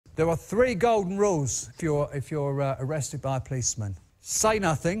There are 3 golden rules if you're arrested by a policeman. Say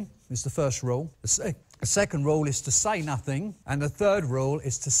nothing is the first rule. The second rule is to say nothing. And the third rule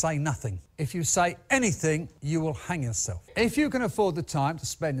is to say nothing. If you say anything, you will hang yourself. If you can afford the time to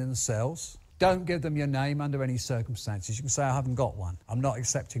spend in the cells, don't give them your name under any circumstances. You can say, I haven't got one. I'm not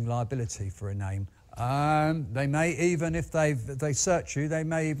accepting liability for a name. They may even, if they search you, they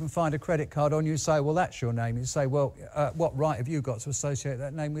may even find a credit card on you and say, well, that's your name. You say, well, what right have you got to associate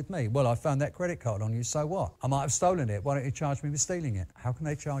that name with me? Well, I found that credit card on you, so what? I might have stolen it. Why don't you charge me with stealing it? How can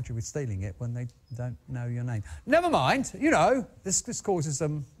they charge you with stealing it when they don't know your name? Never mind, you know, this causes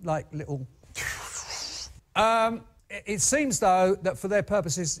them, like, little... It seems, though, that for their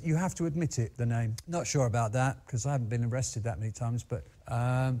purposes, you have to admit it, the name. Not sure about that, because I haven't been arrested that many times, but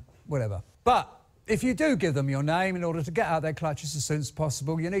whatever. But if you do give them your name in order to get out of their clutches as soon as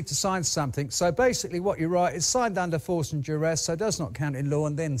possible, you need to sign something. So basically what you write is signed under force and duress, so does not count in law,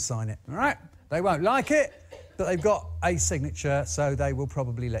 and then sign it, all right? They won't like it, but they've got a signature, so they will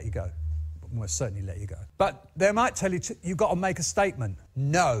probably let you go. Almost certainly let you go. But they might tell you you've got to make a statement.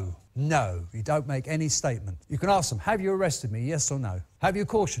 No, you don't make any statement. You can ask them, have you arrested me, yes or no? Have you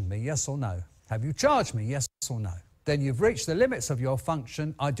cautioned me, yes or no? Have you charged me, yes or no? Then you've reached the limits of your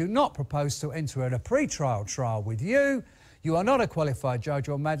function. I do not propose to enter in a pre-trial trial with you. You are not a qualified judge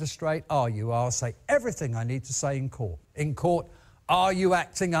or magistrate, are you? I'll say everything I need to say in court. In court, are you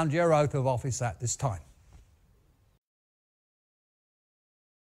acting under your oath of office at this time?